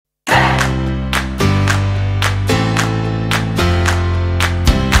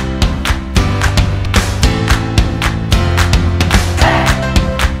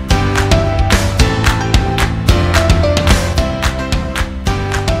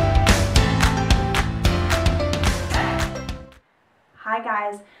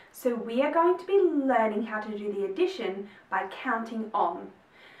So we are going to be learning how to do the addition by counting on.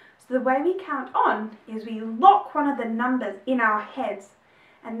 So the way we count on is we lock one of the numbers in our heads,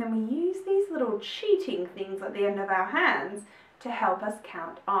 and then we use these little cheating things at the end of our hands to help us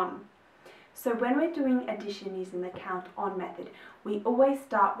count on. So when we're doing addition using the count on method, we always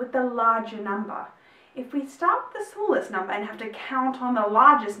start with the larger number. If we start with the smallest number and have to count on the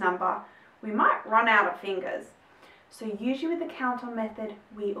largest number, we might run out of fingers. So usually with the count on method,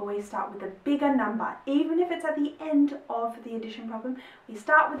 we always start with a bigger number. Even if it's at the end of the addition problem, we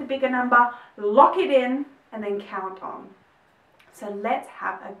start with a bigger number, lock it in, and then count on. So let's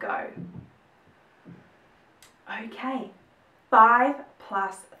have a go. Okay, 5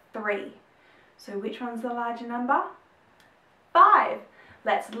 plus 3. So which one's the larger number? 5.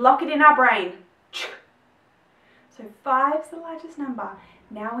 Let's lock it in our brain. So 5 is the largest number.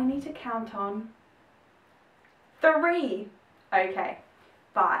 Now we need to count on 3. Okay,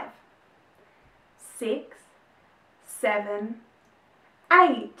 5, 6, 7,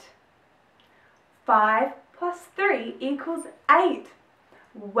 8. 5 plus 3 equals 8.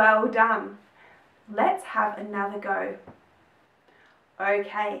 Well done. Let's have another go.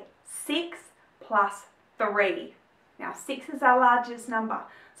 Okay, 6 plus 3. Now 6 is our largest number,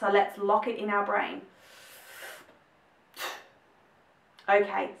 so let's lock it in our brain.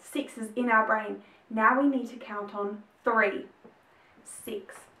 Okay, 6 is in our brain. Now we need to count on 3.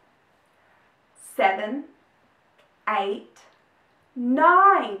 6, 7, 8,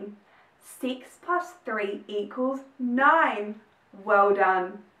 9. 6 plus 3 equals 9. Well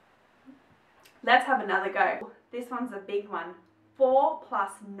done. Let's have another go. This one's a big one. 4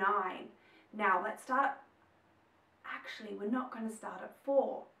 plus 9. Now let's start. Actually, we're not going to start at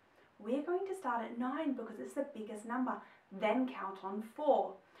 4. We're going to start at 9 because it's the biggest number. Then count on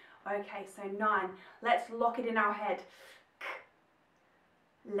 4. Okay, so 9. Let's lock it in our head.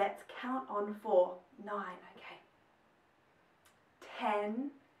 Let's count on 4. 9, okay.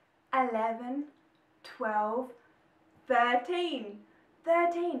 10, 11, 12, 13.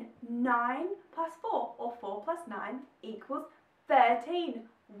 13. 9 plus 4, or 4 plus 9 equals 13.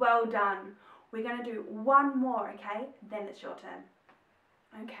 Well done. We're going to do one more, okay? Then it's your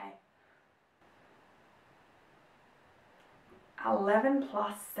turn. Okay. 11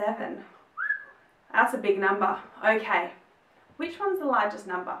 plus 7. That's a big number. Okay. Which one's the largest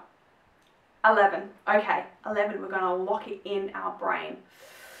number? 11. Okay, 11. We're going to lock it in our brain.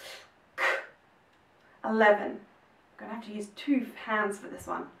 11. I'm going to have to use 2 hands for this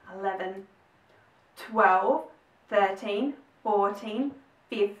one. 11, 12, 13, 14,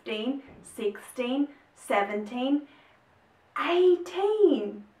 15, 16, 17,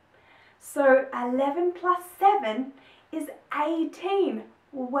 18. So 11 plus 7 is 18.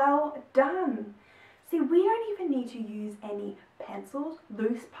 Well done. See, we don't even need to use any pencils,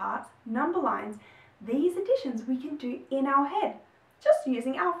 loose parts, number lines. These additions we can do in our head, just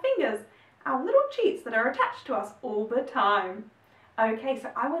using our fingers, our little cheats that are attached to us all the time. Okay, so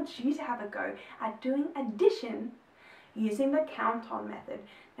I want you to have a go at doing addition using the count on method.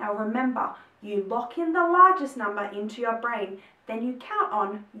 Now remember, you lock in the largest number into your brain, then you count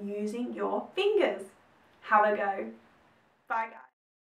on using your fingers. Have a go. Bye guys.